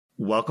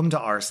Welcome to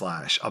r/,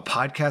 a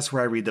podcast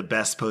where I read the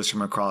best posts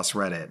from across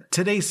Reddit.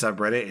 Today's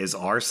subreddit is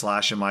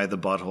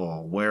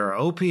r/AmITheButthole, where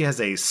OP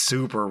has a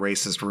super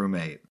racist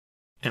roommate.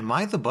 Am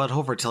I the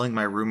butthole for telling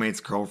my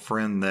roommate's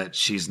girlfriend that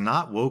she's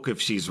not woke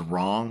if she's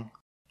wrong?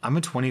 I'm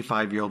a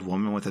 25-year-old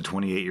woman with a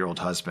 28-year-old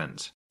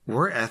husband.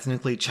 We're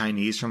ethnically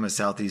Chinese from a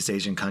Southeast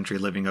Asian country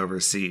living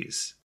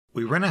overseas.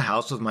 We rent a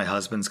house with my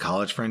husband's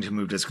college friend who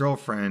moved his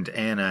girlfriend,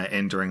 Anna,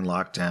 in during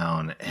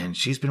lockdown, and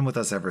she's been with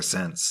us ever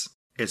since.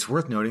 It's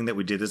worth noting that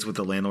we did this with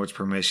the landlord's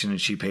permission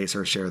and she pays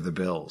her share of the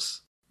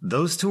bills.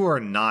 Those two are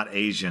not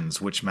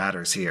Asians, which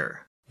matters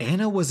here.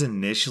 Anna was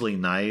initially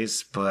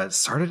nice, but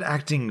started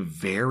acting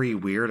very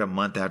weird a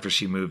month after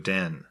she moved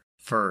in.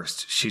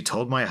 First, she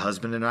told my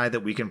husband and I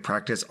that we can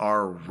practice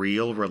our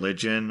real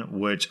religion,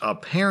 which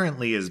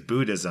apparently is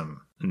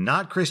Buddhism,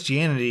 not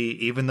Christianity,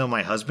 even though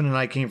my husband and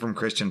I came from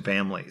Christian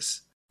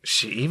families.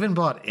 She even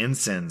bought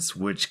incense,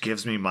 which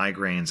gives me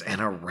migraines, and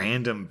a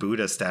random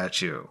Buddha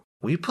statue.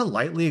 We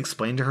politely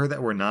explained to her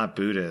that we're not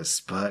Buddhists,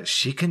 but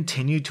she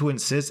continued to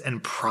insist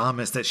and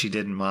promised that she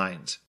didn't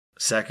mind.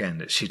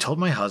 Second, she told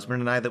my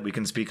husband and I that we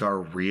can speak our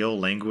real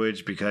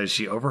language because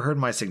she overheard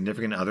my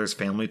significant other's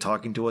family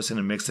talking to us in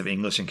a mix of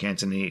English and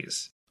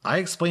Cantonese. I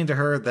explained to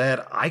her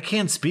that I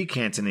can't speak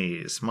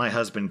Cantonese, my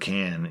husband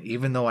can,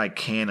 even though I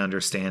can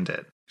understand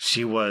it.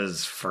 She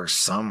was, for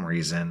some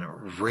reason,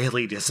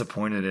 really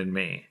disappointed in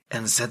me,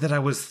 and said that I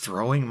was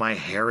throwing my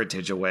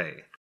heritage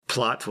away.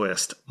 Plot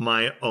twist,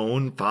 my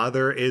own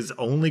father is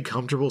only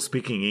comfortable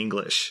speaking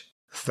English.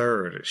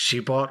 Third, she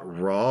bought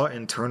raw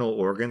internal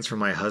organs for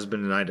my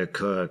husband and I to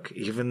cook,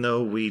 even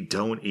though we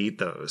don't eat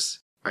those.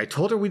 I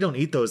told her we don't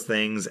eat those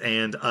things,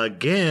 and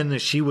again,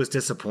 she was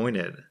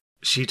disappointed.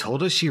 She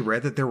told us she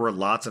read that there were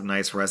lots of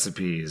nice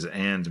recipes,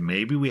 and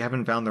maybe we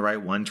haven't found the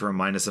right one to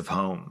remind us of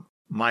home.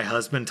 My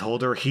husband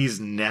told her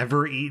he's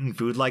never eaten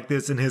food like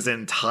this in his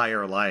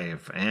entire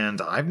life, and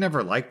I've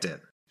never liked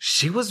it.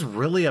 She was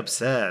really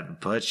upset,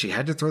 but she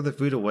had to throw the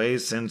food away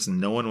since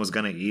no one was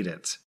going to eat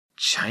it.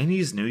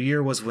 Chinese New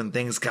Year was when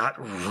things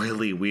got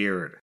really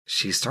weird.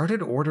 She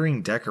started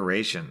ordering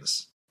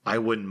decorations. I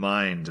wouldn't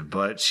mind,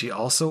 but she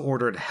also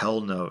ordered hell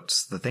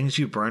notes, the things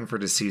you burn for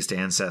deceased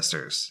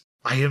ancestors.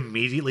 I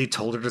immediately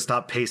told her to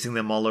stop pasting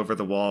them all over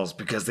the walls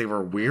because they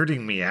were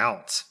weirding me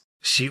out.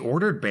 She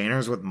ordered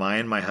banners with my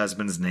and my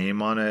husband's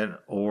name on it,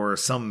 or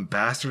some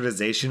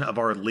bastardization of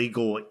our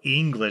legal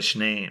English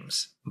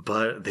names.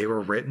 But they were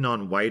written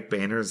on white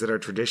banners that are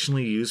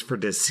traditionally used for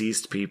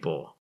deceased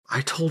people.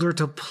 I told her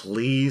to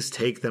please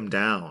take them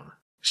down.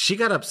 She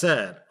got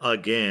upset,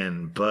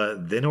 again,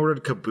 but then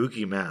ordered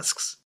kabuki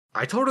masks.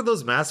 I told her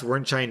those masks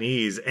weren't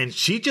Chinese, and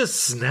she just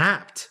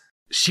snapped.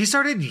 She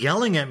started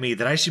yelling at me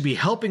that I should be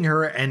helping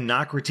her and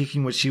not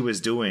critiquing what she was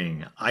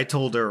doing. I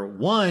told her,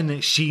 1,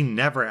 she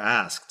never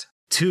asked.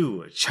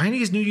 2,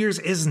 Chinese New Year's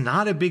is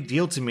not a big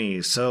deal to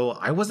me, so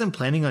I wasn't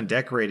planning on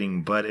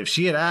decorating, but if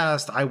she had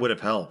asked, I would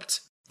have helped.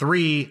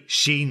 3,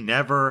 she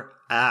never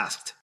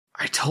asked.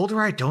 I told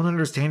her I don't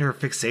understand her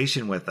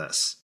fixation with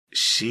us.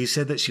 She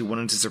said that she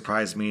wanted to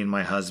surprise me and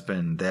my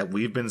husband, that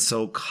we've been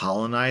so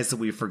colonized that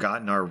we've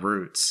forgotten our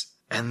roots,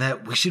 and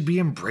that we should be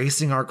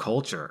embracing our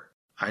culture.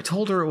 I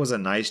told her it was a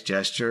nice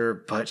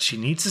gesture, but she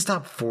needs to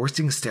stop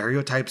forcing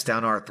stereotypes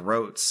down our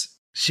throats.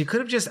 She could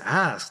have just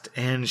asked,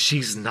 and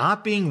she's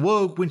not being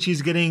woke when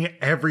she's getting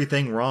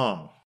everything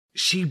wrong.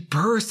 She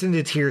burst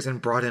into tears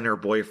and brought in her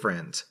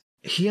boyfriend.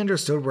 He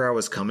understood where I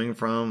was coming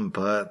from,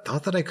 but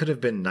thought that I could have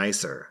been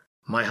nicer.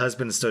 My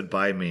husband stood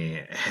by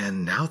me,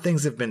 and now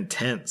things have been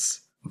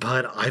tense.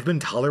 But I've been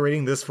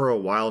tolerating this for a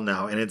while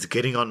now, and it's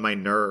getting on my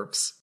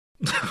nerves.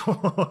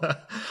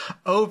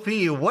 OP,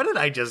 what did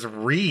I just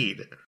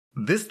read?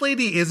 This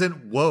lady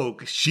isn't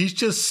woke, she's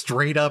just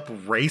straight up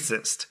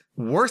racist.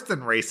 Worse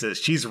than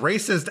racist, she's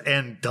racist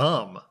and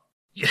dumb.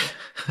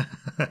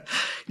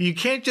 You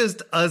can't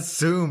just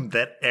assume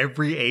that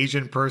every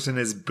Asian person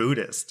is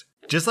Buddhist.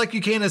 Just like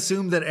you can't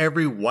assume that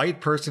every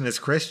white person is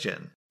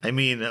Christian. I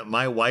mean,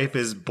 my wife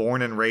is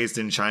born and raised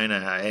in China,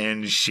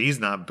 and she's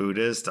not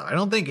Buddhist. I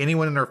don't think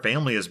anyone in her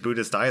family is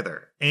Buddhist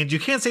either. And you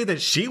can't say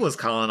that she was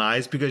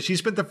colonized because she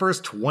spent the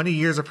first 20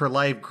 years of her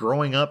life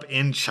growing up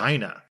in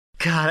China.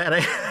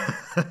 God,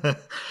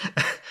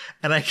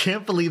 and I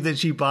can't believe that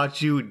she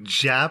bought you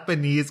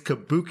Japanese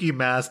kabuki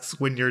masks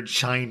when you're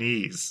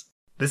Chinese.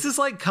 This is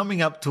like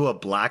coming up to a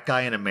black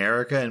guy in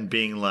America and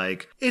being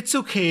like, it's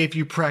okay if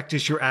you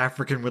practice your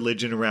African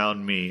religion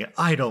around me,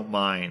 I don't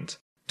mind.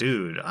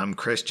 Dude, I'm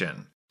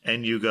Christian.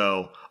 And you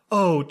go,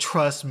 oh,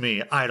 trust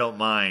me, I don't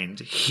mind.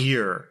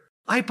 Here.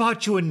 I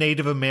bought you a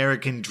Native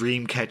American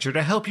dream catcher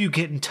to help you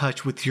get in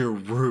touch with your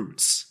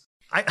roots.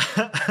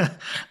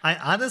 I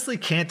honestly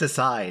can't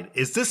decide.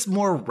 Is this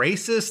more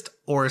racist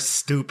or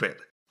stupid?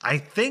 I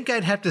think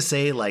I'd have to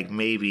say like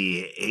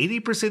maybe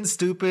 80%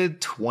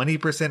 stupid, 20%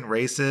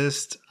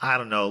 racist. I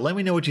don't know. Let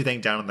me know what you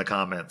think down in the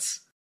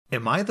comments.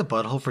 Am I the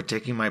butthole for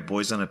taking my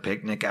boys on a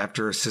picnic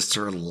after her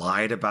sister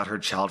lied about her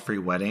child-free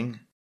wedding?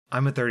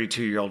 I'm a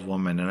 32-year-old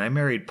woman and I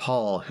married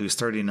Paul, who's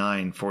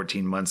 39,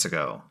 14 months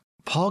ago.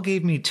 Paul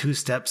gave me 2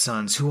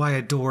 stepsons who I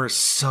adore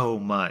so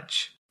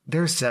much.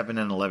 They're 7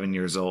 and 11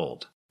 years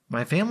old.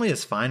 My family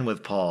is fine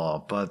with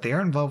Paul, but they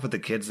aren't involved with the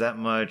kids that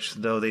much,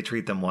 though they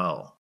treat them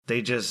well.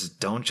 They just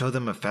don't show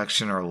them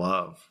affection or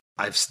love.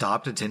 I've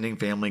stopped attending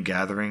family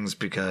gatherings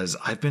because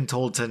I've been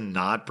told to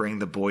not bring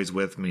the boys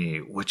with me,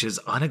 which is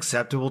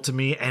unacceptable to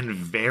me and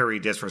very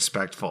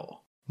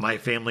disrespectful. My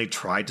family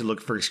tried to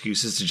look for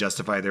excuses to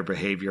justify their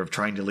behavior of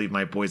trying to leave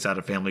my boys out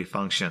of family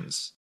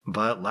functions.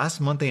 But last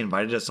month they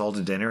invited us all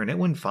to dinner and it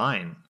went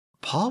fine.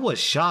 Paul was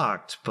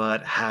shocked,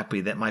 but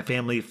happy that my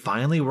family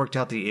finally worked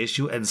out the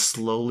issue and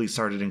slowly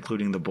started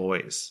including the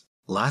boys.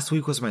 Last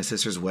week was my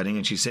sister's wedding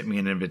and she sent me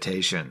an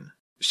invitation.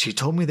 She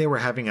told me they were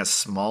having a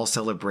small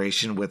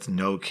celebration with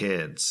no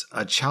kids,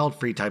 a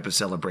child-free type of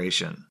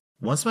celebration.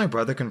 Once my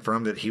brother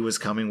confirmed that he was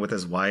coming with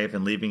his wife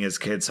and leaving his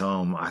kids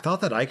home, I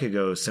thought that I could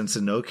go since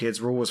the no kids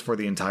rule was for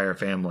the entire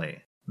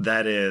family.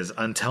 That is,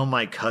 until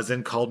my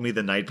cousin called me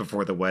the night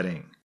before the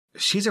wedding.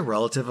 She's a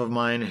relative of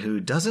mine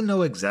who doesn't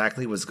know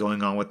exactly what's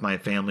going on with my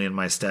family and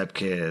my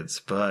stepkids,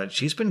 but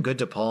she's been good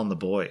to Paul and the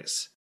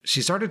boys.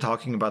 She started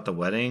talking about the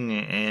wedding,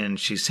 and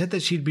she said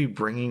that she'd be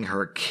bringing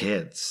her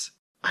kids.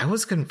 I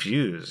was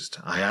confused.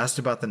 I asked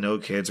about the no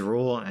kids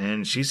rule,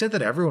 and she said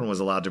that everyone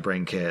was allowed to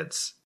bring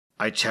kids.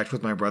 I checked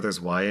with my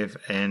brother's wife,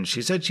 and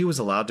she said she was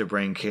allowed to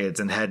bring kids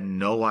and had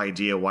no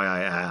idea why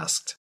I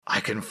asked. I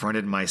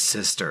confronted my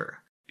sister.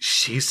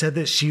 She said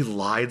that she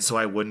lied so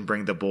I wouldn't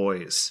bring the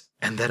boys,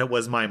 and that it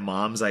was my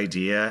mom's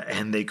idea,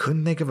 and they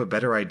couldn't think of a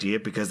better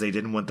idea because they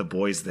didn't want the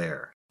boys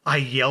there. I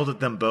yelled at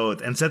them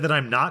both and said that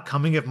I'm not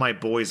coming if my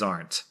boys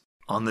aren't.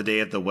 On the day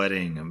of the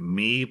wedding,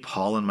 me,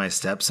 Paul, and my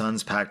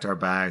stepsons packed our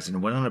bags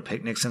and went on a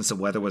picnic since the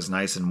weather was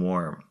nice and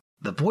warm.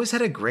 The boys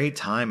had a great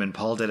time and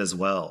Paul did as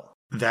well.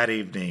 That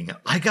evening,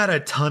 I got a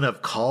ton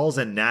of calls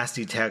and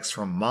nasty texts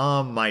from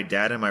Mom, my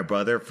dad, and my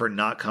brother for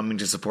not coming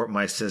to support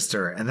my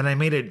sister, and then I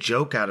made a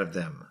joke out of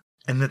them,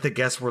 and that the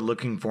guests were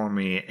looking for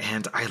me,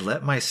 and I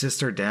let my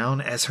sister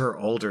down as her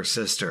older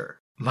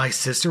sister. My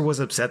sister was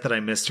upset that I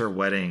missed her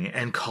wedding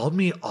and called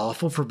me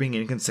awful for being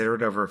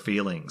inconsiderate of her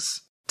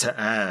feelings. To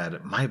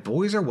add, my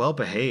boys are well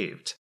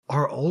behaved.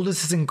 Our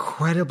oldest is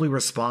incredibly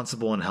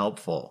responsible and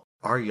helpful.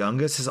 Our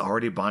youngest has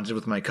already bonded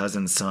with my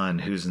cousin's son,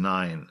 who's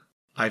 9.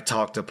 I've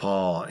talked to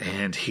Paul,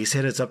 and he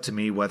said it's up to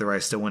me whether I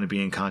still want to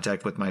be in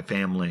contact with my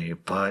family,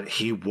 but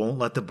he won't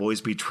let the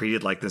boys be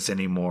treated like this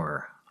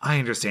anymore. I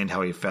understand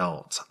how he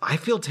felt. I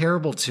feel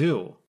terrible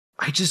too.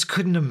 I just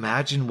couldn't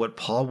imagine what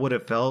Paul would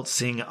have felt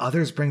seeing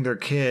others bring their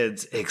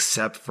kids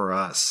except for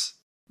us.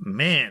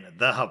 Man,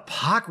 the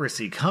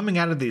hypocrisy coming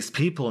out of these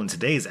people in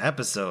today's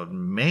episode,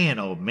 man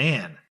oh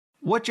man.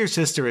 What your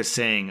sister is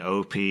saying,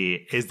 OP,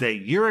 is that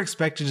you're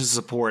expected to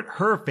support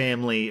her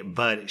family,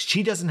 but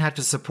she doesn't have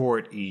to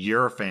support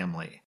your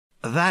family.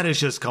 That is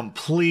just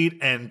complete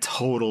and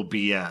total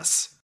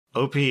BS.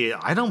 OP,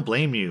 I don't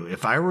blame you.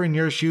 If I were in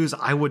your shoes,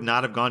 I would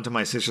not have gone to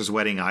my sister's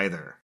wedding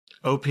either.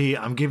 OP,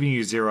 I'm giving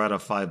you 0 out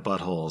of 5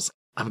 buttholes.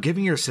 I'm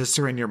giving your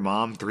sister and your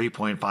mom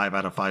 3.5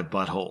 out of 5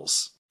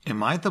 buttholes.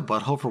 Am I the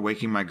butthole for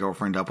waking my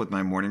girlfriend up with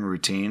my morning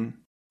routine?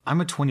 I'm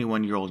a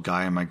 21-year-old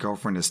guy and my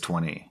girlfriend is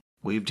 20.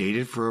 We've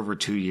dated for over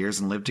 2 years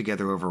and lived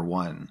together over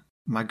 1.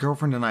 My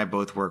girlfriend and I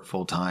both work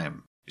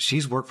full-time.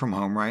 She's work from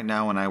home right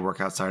now and I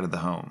work outside of the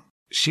home.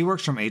 She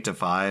works from 8 to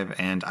 5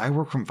 and I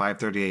work from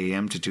 5:30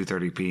 a.m. to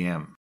 2:30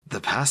 p.m. The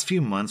past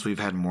few months we've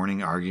had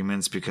morning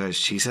arguments because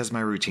she says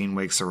my routine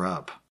wakes her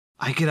up.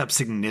 I get up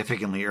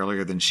significantly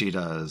earlier than she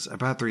does,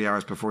 about 3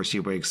 hours before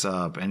she wakes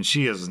up, and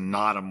she is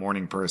not a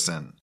morning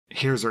person.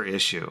 Here's her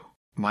issue.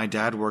 My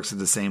dad works at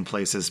the same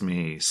place as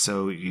me,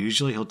 so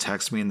usually he'll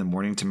text me in the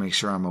morning to make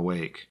sure I'm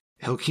awake.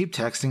 He'll keep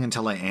texting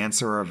until I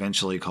answer or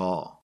eventually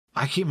call.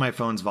 I keep my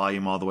phone's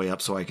volume all the way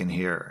up so I can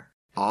hear.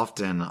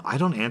 Often, I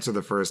don't answer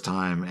the first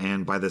time,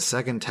 and by the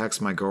second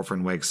text my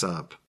girlfriend wakes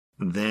up.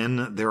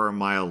 Then there are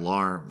my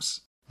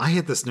alarms. I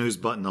hit the snooze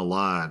button a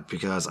lot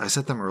because I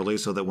set them early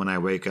so that when I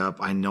wake up,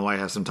 I know I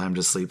have some time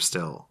to sleep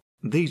still.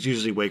 These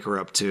usually wake her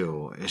up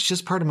too. It's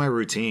just part of my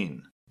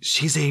routine.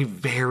 She's a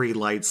very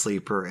light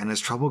sleeper and has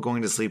trouble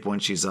going to sleep when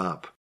she's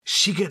up.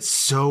 She gets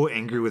so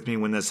angry with me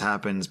when this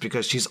happens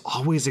because she's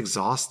always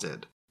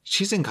exhausted.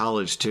 She's in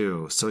college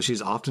too, so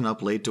she's often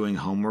up late doing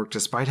homework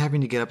despite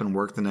having to get up and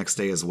work the next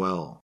day as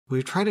well.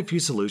 We've tried a few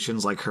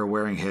solutions like her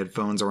wearing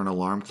headphones or an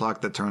alarm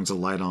clock that turns the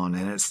light on,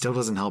 and it still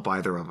doesn't help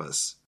either of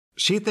us.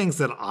 She thinks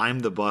that I'm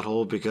the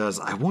butthole because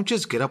I won't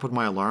just get up when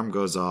my alarm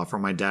goes off or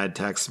my dad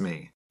texts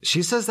me.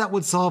 She says that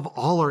would solve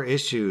all our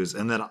issues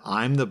and that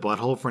I'm the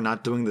butthole for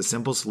not doing the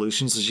simple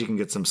solutions so she can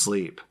get some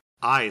sleep.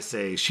 I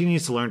say she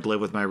needs to learn to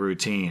live with my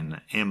routine.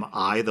 Am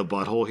I the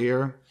butthole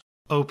here?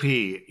 OP,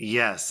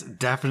 yes,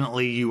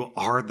 definitely you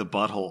are the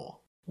butthole.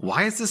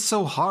 Why is this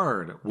so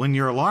hard? When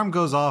your alarm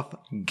goes off,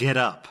 get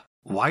up.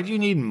 Why do you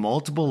need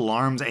multiple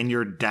alarms and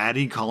your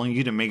daddy calling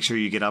you to make sure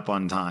you get up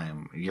on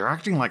time? You're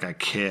acting like a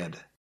kid.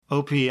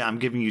 OP, I'm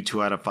giving you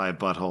 2 out of 5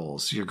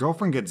 buttholes. Your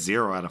girlfriend gets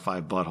 0 out of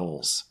 5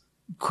 buttholes.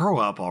 Grow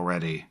up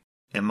already.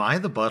 Am I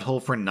the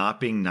butthole for not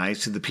being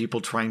nice to the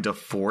people trying to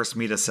force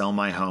me to sell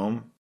my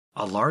home?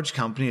 A large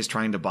company is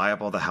trying to buy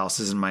up all the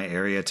houses in my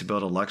area to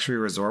build a luxury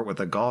resort with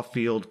a golf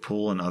field,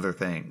 pool, and other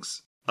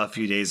things. A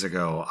few days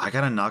ago, I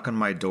got a knock on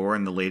my door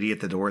and the lady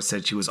at the door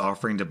said she was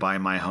offering to buy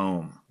my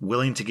home,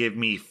 willing to give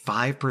me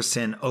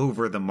 5%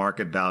 over the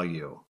market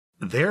value.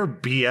 Their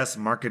BS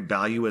market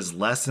value is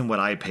less than what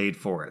I paid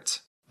for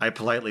it. I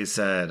politely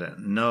said,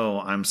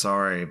 "No, I'm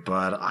sorry,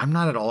 but I'm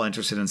not at all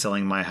interested in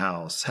selling my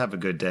house. Have a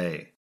good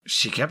day."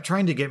 She kept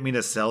trying to get me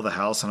to sell the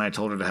house and I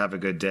told her to have a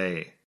good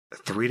day.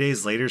 3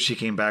 days later, she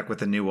came back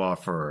with a new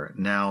offer,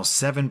 now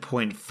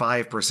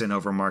 7.5%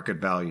 over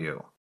market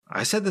value.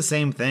 I said the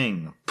same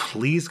thing.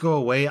 "Please go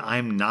away,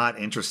 I'm not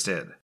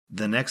interested."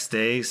 The next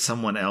day,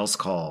 someone else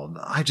called.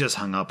 I just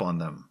hung up on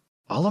them.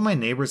 All of my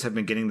neighbors have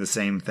been getting the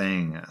same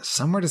thing.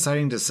 Some are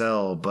deciding to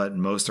sell, but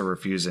most are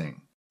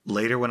refusing.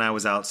 Later when I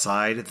was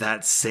outside,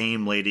 that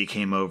same lady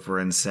came over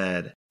and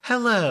said,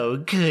 "Hello,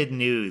 good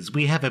news.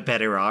 We have a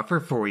better offer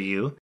for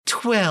you.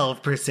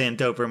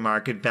 12% over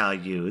market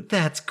value.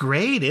 That's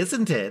great,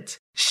 isn't it?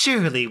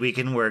 Surely we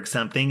can work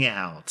something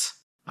out."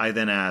 I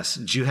then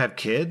asked, "Do you have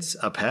kids?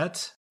 A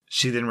pet?"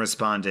 She then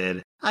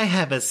responded, "I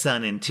have a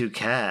son and 2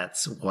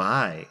 cats.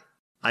 Why?"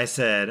 I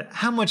said,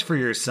 "How much for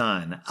your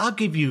son? I'll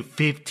give you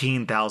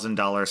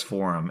 $15,000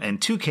 for him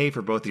and $2,000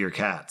 for both of your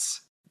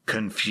cats."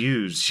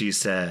 Confused, she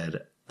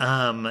said,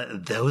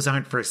 "Those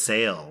aren't for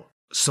sale."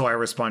 So I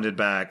responded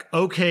back,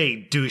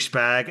 "Okay,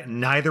 douchebag,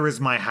 neither is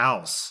my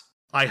house.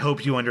 I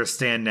hope you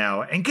understand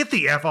now, and get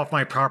the F off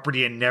my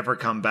property and never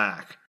come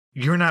back.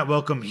 You're not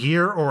welcome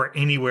here or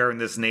anywhere in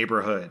this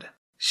neighborhood."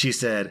 She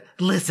said,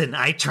 "Listen,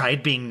 I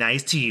tried being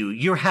nice to you.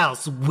 Your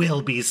house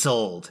will be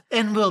sold,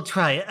 and we'll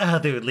try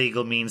other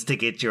legal means to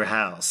get your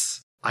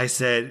house." I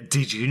said,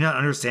 "Did you not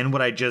understand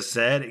what I just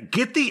said?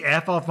 Get the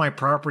F off my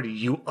property,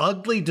 you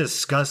ugly,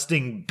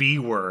 disgusting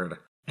B-word."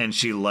 And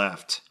she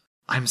left.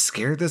 I'm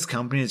scared this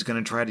company is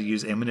going to try to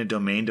use eminent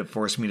domain to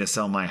force me to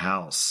sell my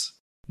house.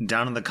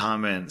 Down in the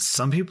comments,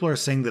 some people are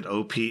saying that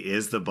OP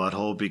is the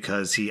butthole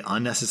because he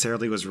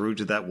unnecessarily was rude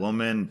to that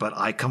woman, but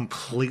I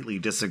completely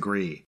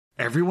disagree.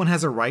 Everyone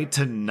has a right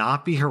to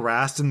not be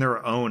harassed in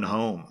their own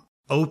home.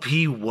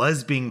 OP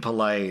was being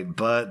polite,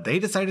 but they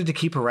decided to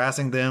keep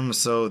harassing them,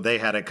 so they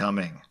had it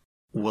coming.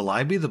 Will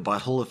I be the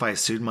butthole if I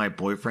sued my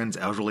boyfriend's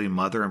elderly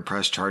mother and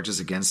pressed charges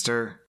against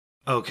her?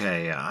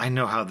 Okay, I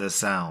know how this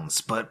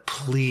sounds, but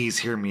please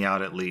hear me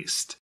out at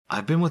least.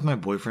 I've been with my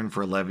boyfriend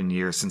for 11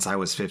 years since I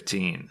was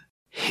 15.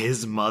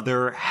 His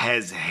mother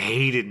has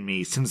hated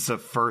me since the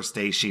first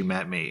day she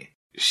met me.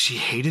 She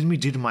hated me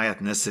due to my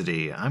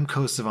ethnicity. I'm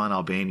Kosovan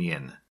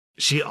Albanian.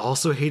 She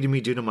also hated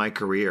me due to my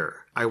career.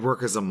 I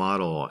work as a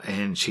model,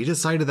 and she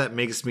decided that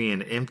makes me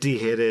an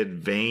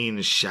empty-headed,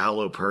 vain,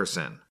 shallow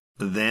person.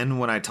 Then,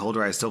 when I told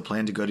her I still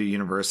planned to go to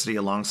university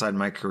alongside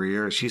my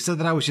career, she said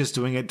that I was just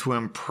doing it to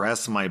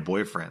impress my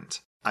boyfriend.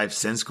 I've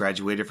since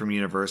graduated from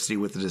university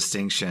with a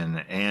distinction,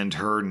 and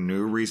her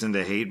new reason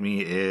to hate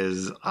me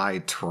is I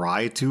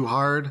try too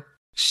hard.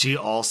 She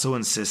also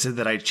insisted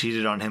that I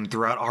cheated on him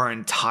throughout our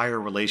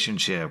entire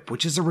relationship,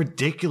 which is a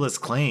ridiculous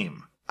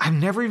claim. I've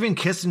never even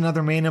kissed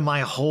another man in my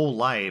whole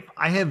life.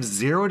 I have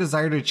zero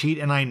desire to cheat,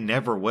 and I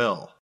never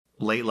will.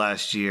 Late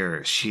last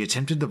year, she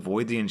attempted to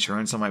void the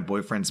insurance on my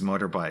boyfriend's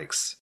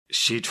motorbikes.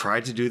 She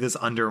tried to do this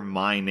under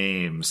my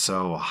name,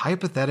 so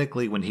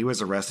hypothetically, when he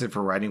was arrested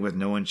for riding with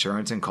no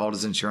insurance and called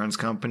his insurance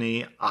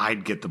company,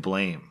 I'd get the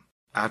blame.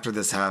 After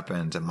this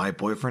happened, my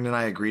boyfriend and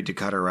I agreed to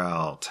cut her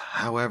out.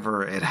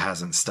 However, it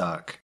hasn't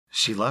stuck.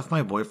 She left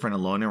my boyfriend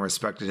alone and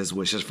respected his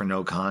wishes for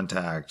no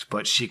contact,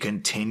 but she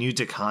continued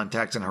to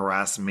contact and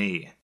harass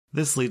me.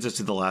 This leads us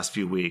to the last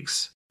few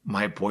weeks.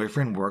 My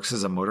boyfriend works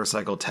as a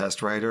motorcycle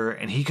test rider,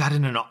 and he got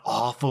in an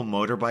awful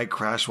motorbike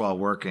crash while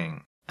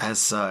working. As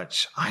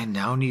such, I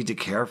now need to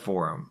care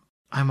for him.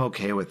 I'm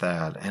okay with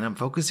that, and I'm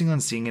focusing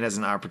on seeing it as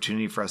an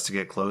opportunity for us to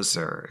get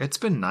closer. It's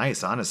been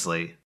nice,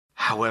 honestly.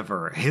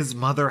 However, his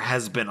mother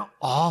has been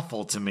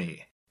awful to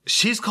me.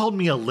 She's called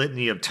me a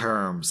litany of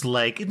terms,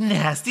 like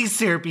nasty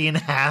Serbian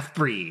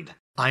half-breed.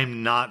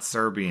 I'm not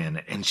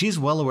Serbian, and she's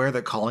well aware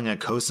that calling a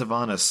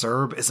Kosovan a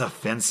Serb is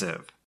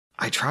offensive.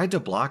 I tried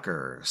to block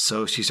her,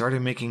 so she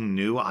started making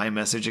new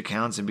iMessage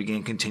accounts and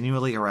began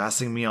continually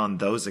harassing me on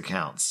those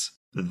accounts.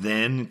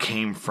 Then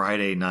came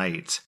Friday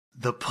night.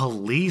 The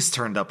police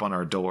turned up on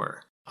our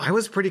door. I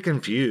was pretty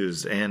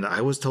confused, and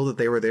I was told that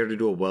they were there to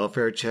do a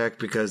welfare check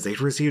because they'd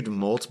received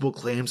multiple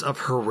claims of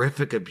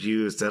horrific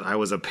abuse that I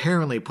was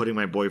apparently putting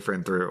my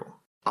boyfriend through.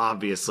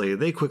 Obviously,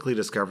 they quickly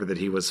discovered that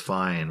he was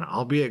fine,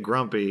 albeit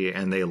grumpy,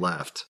 and they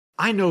left.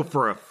 I know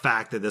for a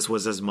fact that this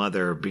was his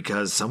mother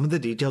because some of the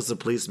details the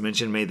police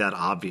mentioned made that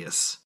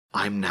obvious.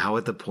 I'm now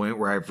at the point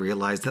where I've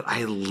realized that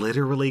I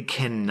literally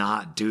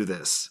cannot do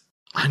this.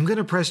 I'm going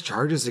to press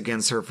charges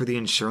against her for the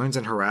insurance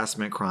and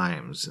harassment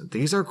crimes.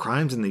 These are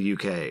crimes in the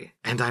UK,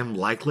 and I'm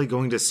likely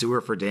going to sue her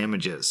for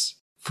damages.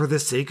 For the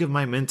sake of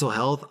my mental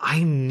health,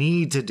 I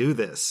need to do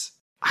this.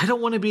 I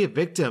don't want to be a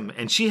victim,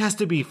 and she has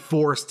to be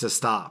forced to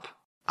stop.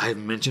 I've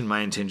mentioned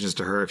my intentions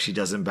to her if she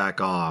doesn't back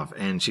off,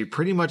 and she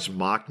pretty much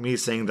mocked me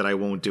saying that I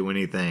won't do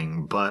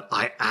anything, but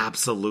I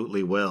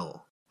absolutely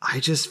will. I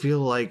just feel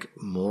like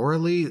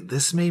morally,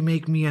 this may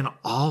make me an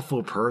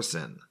awful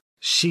person.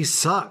 She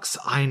sucks,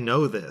 I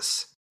know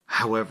this.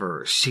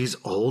 However, she's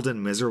old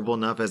and miserable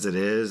enough as it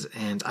is,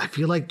 and I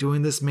feel like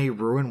doing this may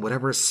ruin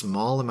whatever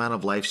small amount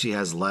of life she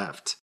has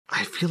left.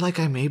 I feel like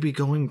I may be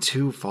going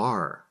too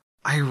far.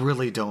 I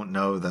really don't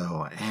know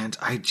though, and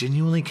I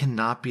genuinely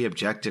cannot be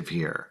objective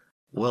here.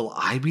 Will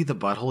I be the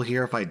butthole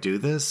here if I do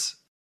this?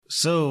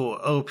 So,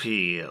 OP,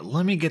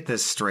 let me get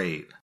this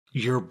straight.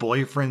 Your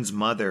boyfriend's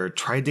mother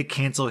tried to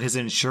cancel his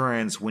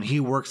insurance when he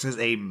works as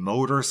a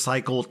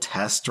motorcycle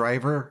test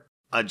driver?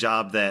 A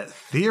job that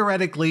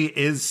theoretically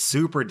is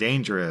super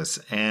dangerous,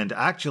 and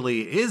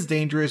actually is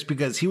dangerous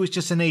because he was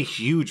just in a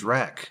huge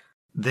wreck.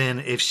 Then,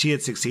 if she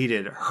had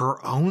succeeded,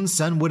 her own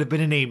son would have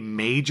been in a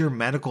major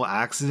medical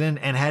accident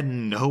and had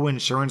no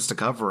insurance to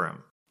cover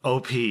him.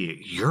 OP,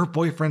 your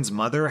boyfriend's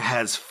mother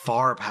has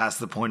far passed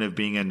the point of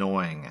being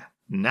annoying.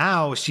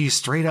 Now she's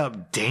straight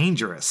up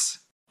dangerous.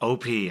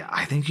 OP,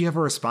 I think you have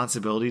a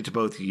responsibility to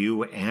both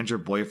you and your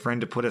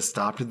boyfriend to put a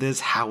stop to this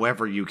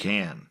however you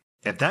can.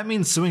 If that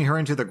means suing her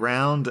into the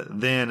ground,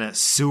 then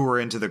sue her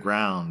into the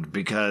ground,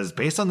 because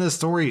based on this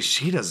story,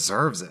 she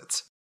deserves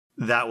it.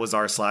 That was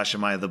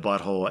r/Am I the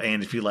Butthole,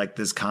 and if you like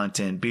this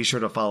content, be sure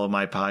to follow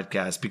my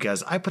podcast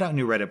because I put out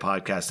new Reddit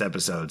podcast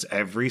episodes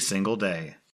every single day.